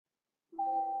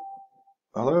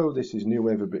Hello, this is New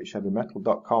Wave of British Heavy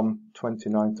Metal.com,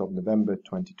 29th of November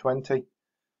 2020.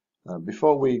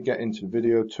 Before we get into the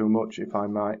video too much, if I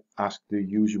might ask the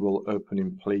usual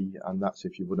opening plea, and that's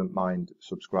if you wouldn't mind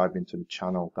subscribing to the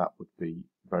channel, that would be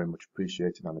very much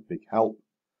appreciated and a big help.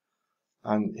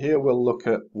 And here we'll look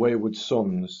at Wayward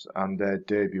Sons and their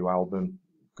debut album,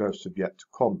 Ghosts Have Yet to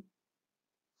Come.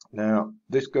 Now,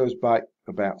 this goes back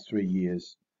about 3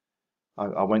 years.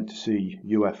 I went to see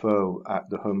UFO at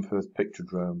the Holmfirth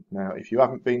Picturedrome. Now, if you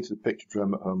haven't been to the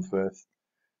Picturedrome at Holmfirth,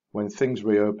 when things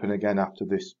reopen again after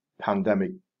this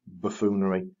pandemic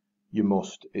buffoonery, you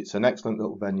must. It's an excellent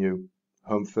little venue.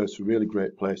 Holmfirth's a really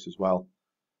great place as well.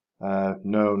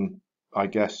 Known, I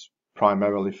guess,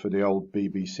 primarily for the old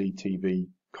BBC TV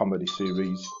comedy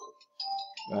series,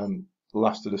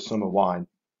 Last of the Summer Wine.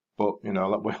 But, you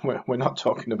know, we're not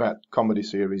talking about comedy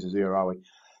series here, are we?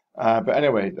 But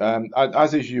anyway,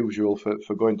 as is usual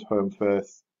for going to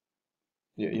Holmfirth,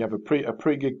 you have a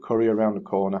pre-gig curry around the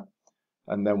corner,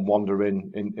 and then wander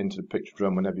into the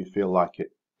Picturedrome whenever you feel like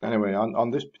it. Anyway,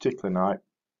 on this particular night,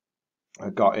 I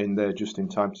got in there just in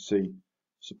time to see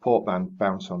support band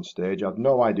bounce on stage. I had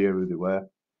no idea who they were,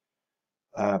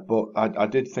 but I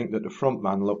did think that the front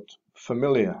man looked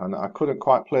familiar, and I couldn't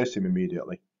quite place him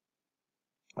immediately.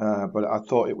 But I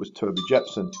thought it was Toby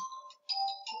Jepson.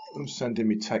 I'm sending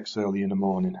me texts early in the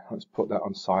morning. Let's put that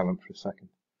on silent for a second.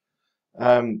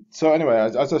 So anyway,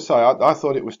 as I say, I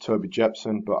thought it was Toby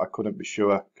Jepson, but I couldn't be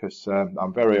sure because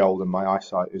I'm very old and my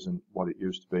eyesight isn't what it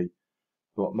used to be.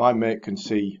 But my mate can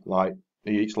see, like,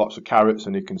 he eats lots of carrots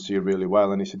and he can see really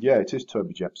well. And he said, yeah, it is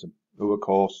Toby Jepson, who, of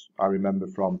course, I remember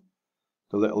from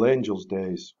the Little Angels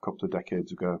days a couple of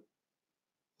decades ago.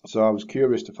 So I was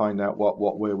curious to find out what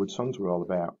Wayward Sons were all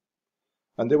about.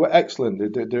 And they were excellent.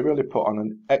 They really put on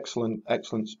an excellent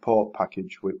support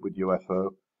package with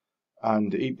UFO.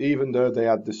 And even though they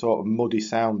had the sort of muddy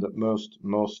sound that most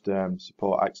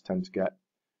support acts tend to get,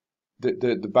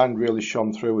 the band really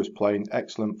shone through as playing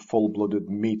excellent, full-blooded,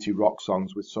 meaty rock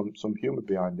songs with some humour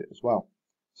behind it as well.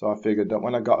 So I figured that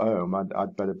when I got home,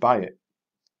 I'd better buy it.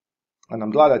 And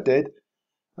I'm glad I did.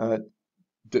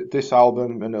 This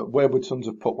album, and Wayward Sons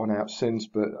have put one out since,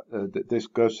 but this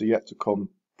Ghosts Are Yet to Come.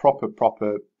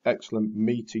 Proper, excellent,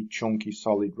 meaty, chunky,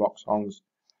 solid rock songs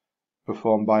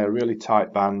performed by a really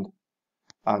tight band.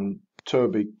 And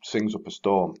Toby sings up a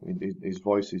storm. His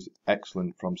voice is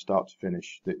excellent from start to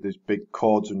finish. There's big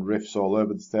chords and riffs all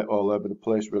over the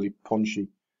place, really punchy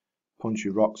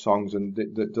rock songs. And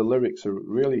the lyrics are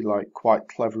really like quite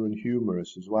clever and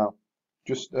humorous as well.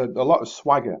 Just a lot of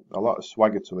swagger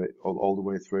to it all the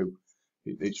way through.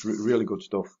 It's really good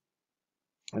stuff.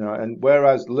 You know, and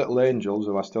whereas Little Angels,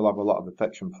 who I still have a lot of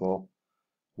affection for,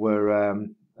 were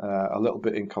a little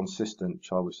bit inconsistent,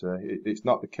 shall we say. It's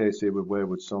not the case here with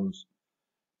Wayward Sons.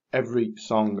 Every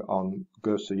song on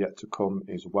Ghosts Are Yet to Come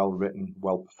is well written,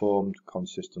 well performed,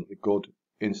 consistently good,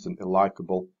 instantly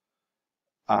likeable,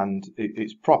 and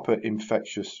it's proper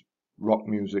infectious rock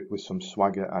music with some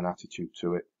swagger and attitude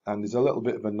to it. And there's a little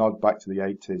bit of a nod back to the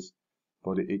 80s,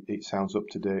 but it sounds up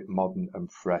to date, modern and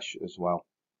fresh as well.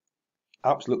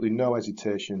 Absolutely no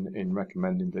hesitation in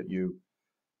recommending that you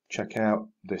check out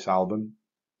this album.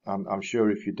 I'm sure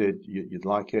if you did, you'd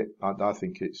like it. I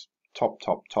think it's top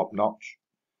notch.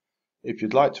 If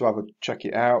you'd like to have a check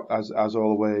it out, as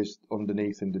always,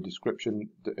 underneath in the description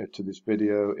to this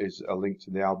video is a link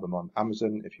to the album on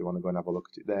Amazon if you want to go and have a look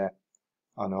at it there,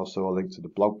 and also a link to the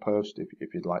blog post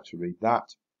if you'd like to read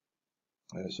that.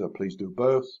 So please do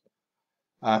both.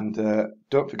 And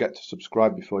don't forget to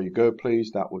subscribe before you go, please.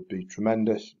 That would be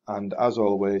tremendous. And as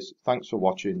always, thanks for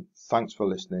watching, thanks for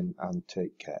listening, and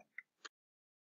take care.